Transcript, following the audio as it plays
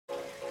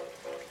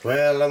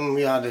Well,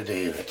 we had a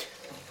day of it.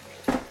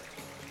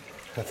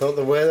 I thought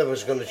the weather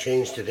was going to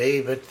change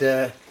today, but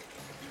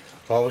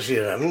obviously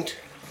it hasn't.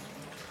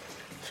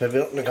 So I've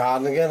been up in the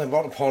garden again. I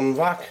bought a pond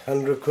vac,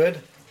 100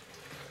 quid,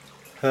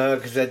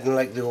 because I didn't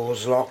like the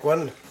Ozlock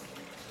one.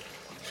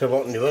 So I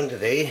bought a new one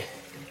today.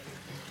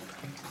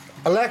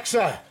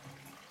 Alexa,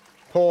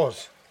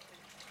 pause.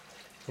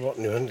 I bought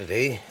a new one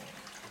today.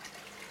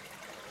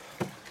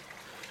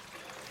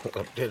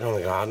 Update on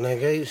the garden there,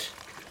 guys.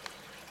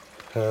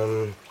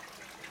 A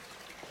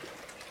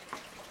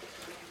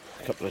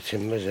couple of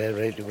timbers there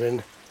ready to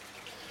win.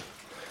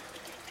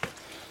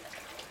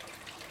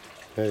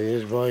 There he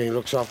is, boy. He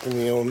looks after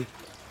me home.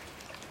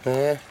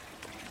 That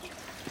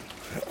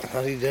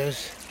he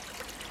does.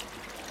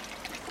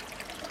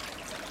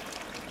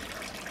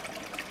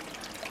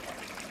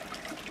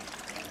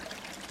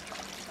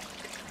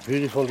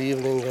 Beautiful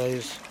evening,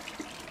 guys.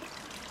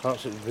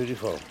 Absolutely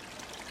beautiful.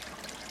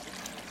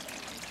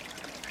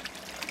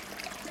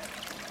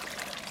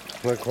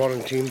 My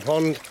quarantine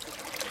pond.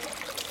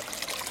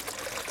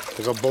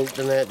 I've got bolt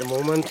in there at the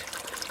moment.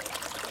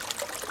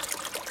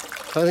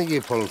 I think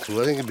he'll pull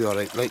through. I think he'll be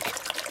alright, like.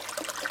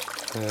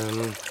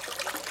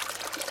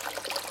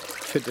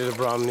 Fitted a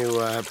brand new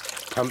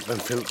pump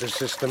and filter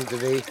system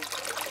today.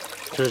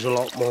 So there's a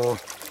lot more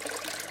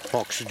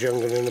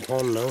oxygen going in the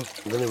pond now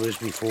than there was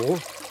before.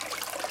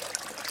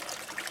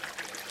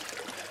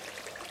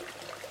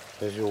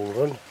 There's the old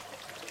one.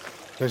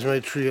 There's my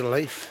tree of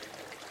life.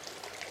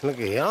 Look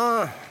at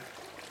here.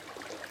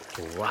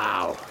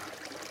 Wow.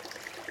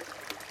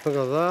 Look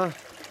at that.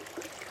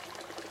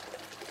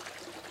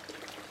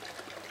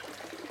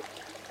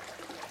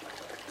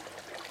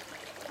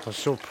 That's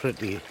so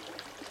pretty.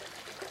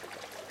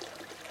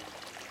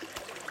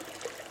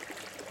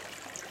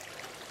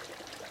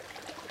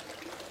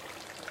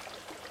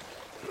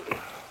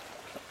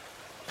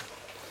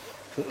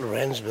 Little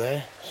wrens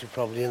there. She's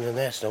probably in the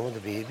nest now with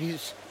the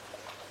babies.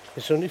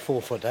 It's only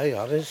 4 foot high,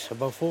 that is.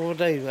 About 4 foot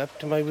high, up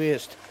to my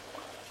waist.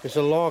 It's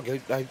a log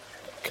I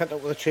cut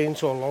up with a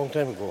chainsaw a long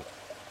time ago.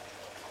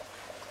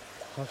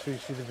 That's where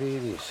you see the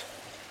babies.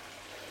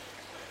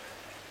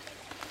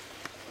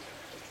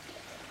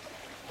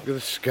 Look at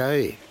the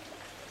sky.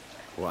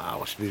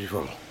 Wow, it's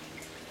beautiful.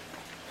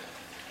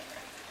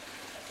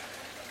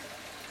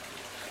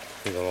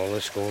 We've got all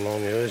this going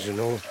on here, as you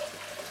know.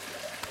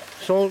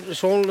 It's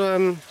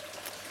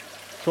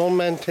all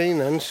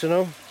maintenance, you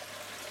know.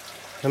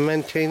 And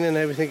maintaining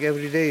everything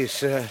every day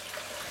is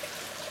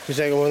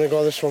like when I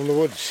got this from the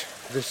woods.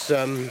 This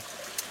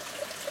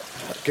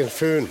fucking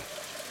fern.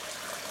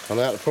 And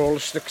I had to put all the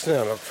sticks in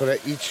there for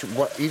each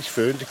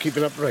fern to keep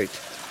it upright.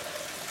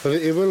 But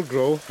it will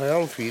grow. I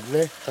am feeding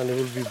it, and it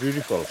will be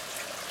beautiful.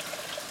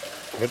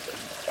 But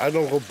I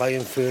don't go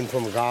buying fern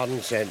from a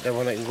garden centre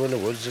when I can go in the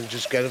woods and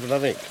just get it for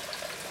nothing.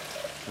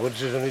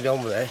 Woods is only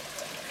down there.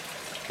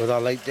 But I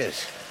like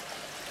this.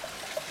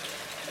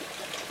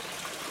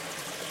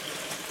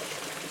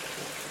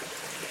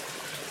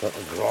 Got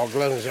the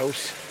grogler in his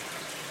house.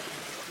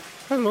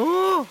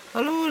 Hello,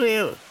 hello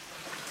there.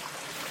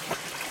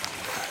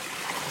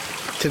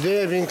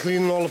 Today I've been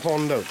cleaning all the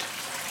pond out.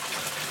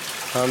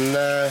 And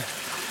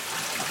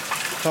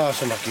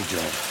it's a mucky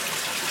job.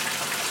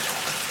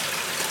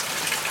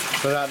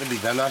 But that had to be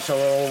done. That's how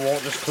all the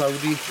water's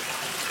cloudy.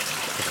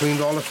 I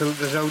cleaned all the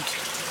filters out.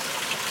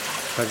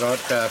 I got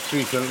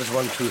 3 filters,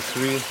 1, 2,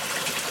 3.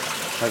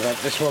 I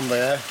got this one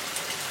there.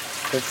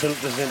 It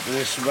filters into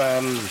this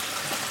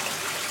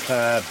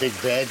big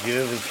bed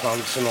here with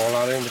plants and all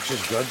that in, which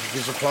is good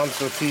because the plants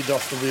will feed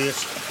off the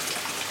waste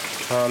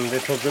and they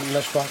put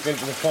goodness back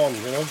into the pond,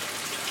 you know.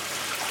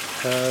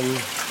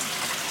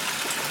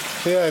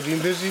 So yeah, I've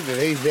been busy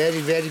today,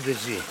 very, very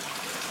busy.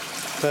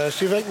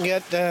 See if I can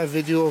get a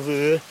video of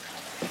her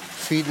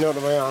feeding out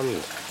of my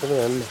hand.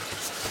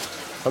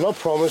 I'm not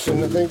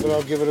promising anything, but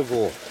I'll give it a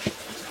go.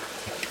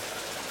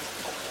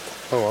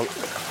 Hang on.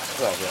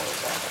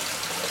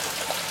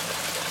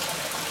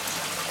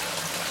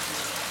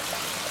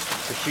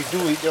 She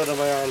do eat out of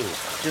my hand.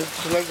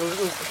 She's like a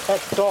little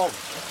pet dog.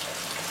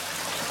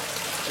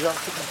 She's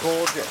absolutely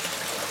gorgeous.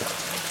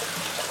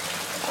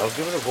 I'll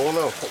give it a go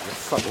now.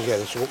 Fucking get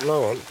this open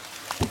now on.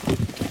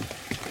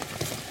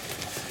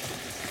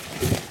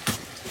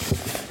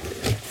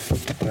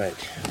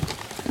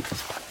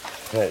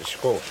 Right, it's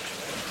squashed.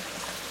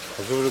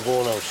 I'll give it a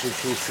go now, see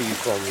if she'll feed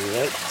from me,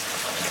 right?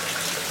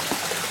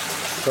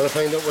 Gotta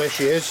find out where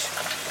she is.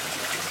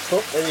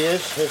 Oh, there he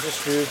is. There's the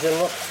sturgeon,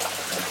 look.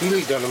 He'll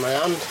eat out of my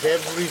hand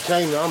every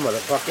time, that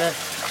motherfucker.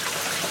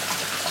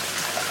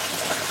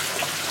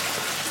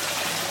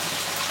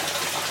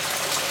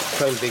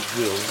 Find big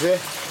girl, is there?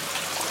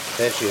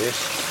 There she is.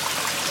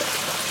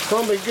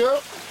 Come on, big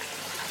girl.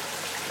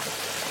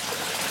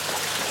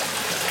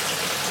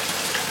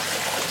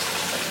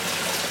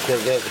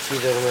 Can't get the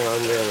feet out of my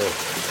hand there though.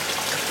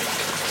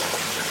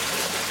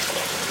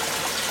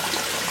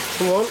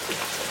 Come on.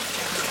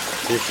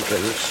 Here she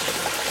comes.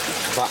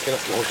 Backing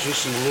up once she's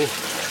seen me.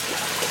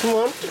 Come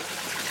on.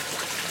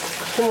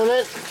 Come on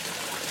in.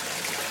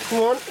 Come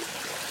on.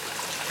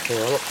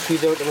 Yeah, look,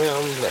 feed out of my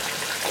hand there.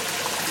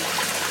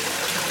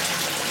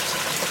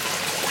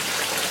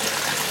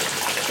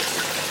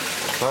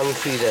 Hand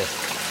feeder.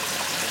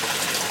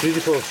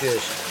 Beautiful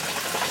fish.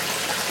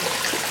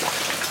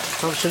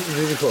 Absolutely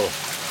beautiful.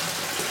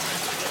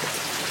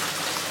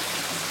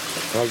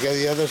 I'll get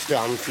the others to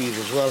hand feed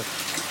as well.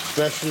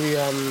 Especially,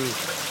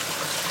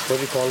 what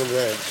do you call them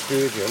there,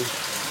 sturgeon.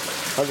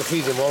 I have to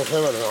feed them all the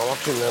time, I don't know,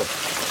 watch them now.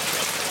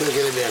 I'm gonna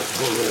get in there.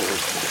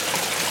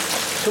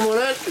 Come on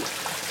then.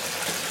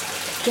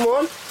 Come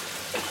on.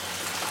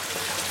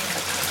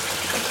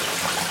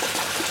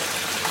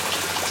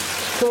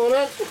 Come on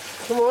then.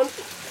 Come on.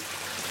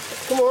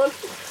 Come on.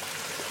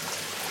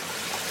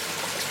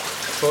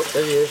 Oh,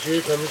 there he is. Here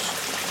he comes.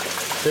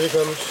 Here he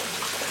comes.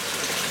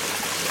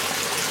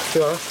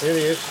 Yeah, here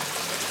he is.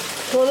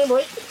 Come on then,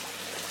 boy.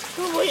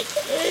 Come on, boy.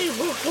 Hey,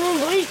 come on,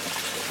 boy.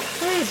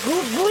 Hey,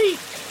 good boy.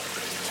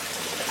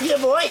 Yeah,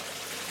 boy.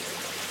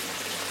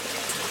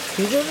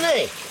 You didn't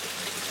they?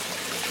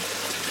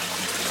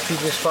 He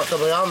just fucked up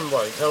my arm,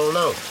 boy. Tell him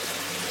now.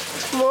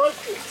 Come on.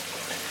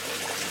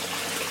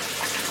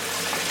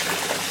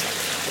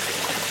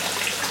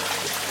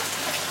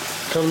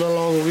 Coming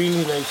along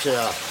really nice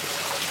here.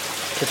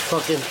 It's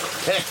fucking,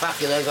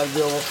 I gotta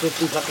be almost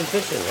 50 fucking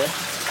fish in here.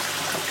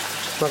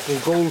 Fucking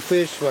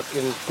goldfish,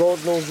 fucking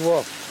God knows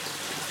what.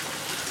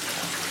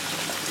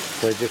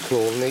 Where's the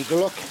chlorinate to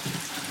look?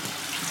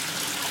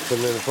 Put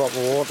in the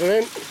proper water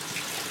in.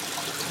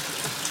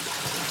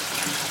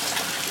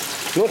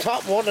 No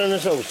tap water in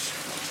this house.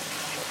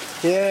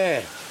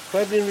 Yeah,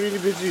 I've been really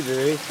busy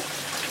today.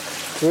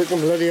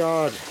 Working bloody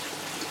hard.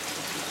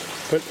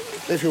 But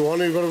if you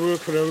want, you've got to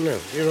work for them now.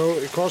 You know,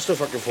 it costs a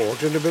fucking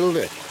fortune to build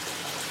it.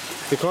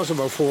 It costs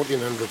about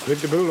 1,400 quid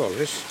to build all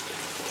this.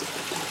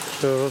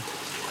 So,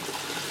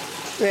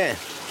 yeah,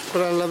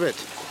 but I love it.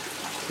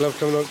 Love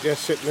coming out there,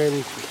 sitting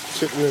and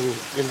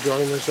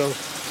enjoying myself.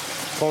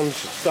 Pond's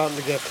starting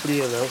to get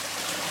clear now.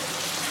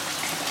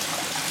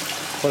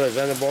 What I've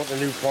done, I bought the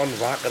new pond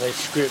back and I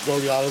scraped all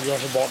the algae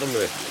off the bottom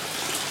of it.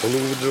 And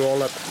moved it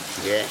all up.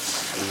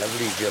 Yes,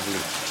 lovely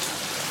jubbly.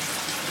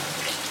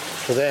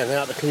 So there, now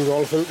I have to clean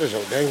all the filters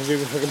out there and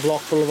leave a fucking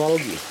block full of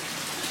algae.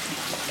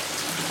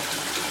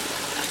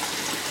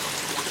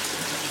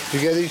 You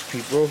get these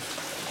people,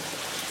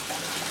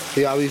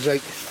 they have these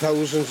like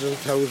thousands and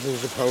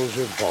thousands of pounds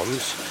of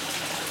ponds,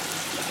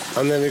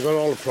 and then they got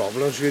all the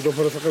problems, so you don't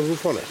put a fucking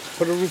roof on it.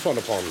 Put a roof on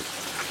the pond.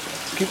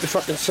 Keep the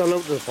fucking sun out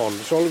of the pond,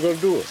 that's all you got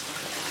to do.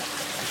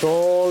 That's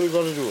all you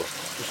got to do.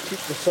 Just keep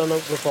the sun out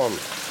of the pond.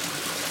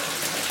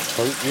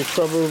 And your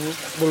trouble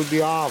will be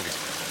halved,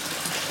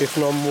 if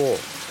not more.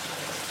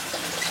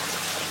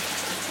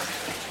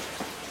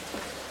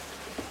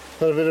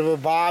 Got a bit of a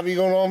barbie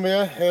going on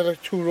here. Here are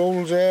 2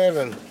 rolls there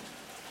and...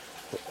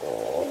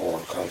 Oh,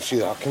 I can't see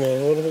that. Come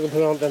here. What if I can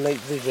put on the night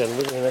vision?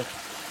 Look at it.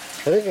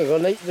 I think I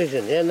got night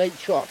vision. Yeah, night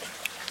shot.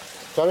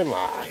 Sorry,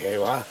 ma. Here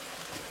you are.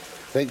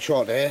 Night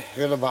shot there.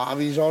 Got the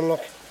barbies on,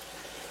 look.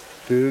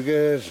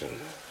 Burgers and...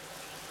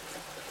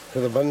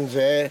 Got the buns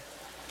there.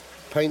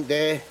 Pint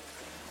there.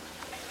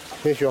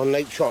 Here's your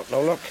night shot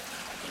now, look.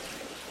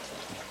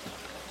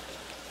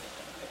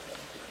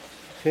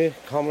 See,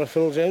 camera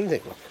fills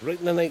everything, look. Right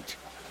in the night.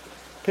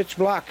 Pitch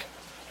black.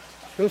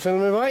 Still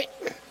filming, right?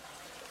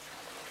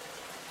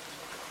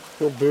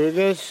 No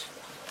burgers.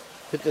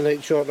 Hit the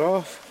night shot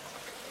off.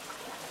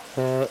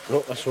 No,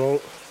 that's wrong.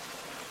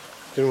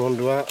 Didn't want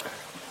to do that.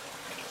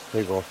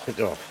 There you go, hit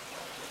it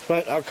off.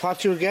 Right, I'll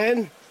catch you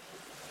again.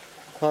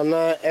 And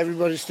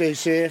everybody stay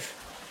safe.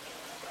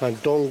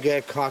 And don't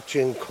get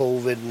catching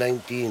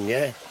COVID-19,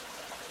 yeah?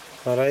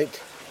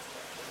 Alright?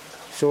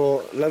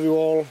 So, love you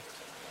all.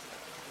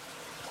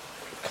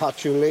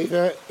 Catch you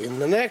later in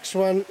the next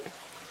one.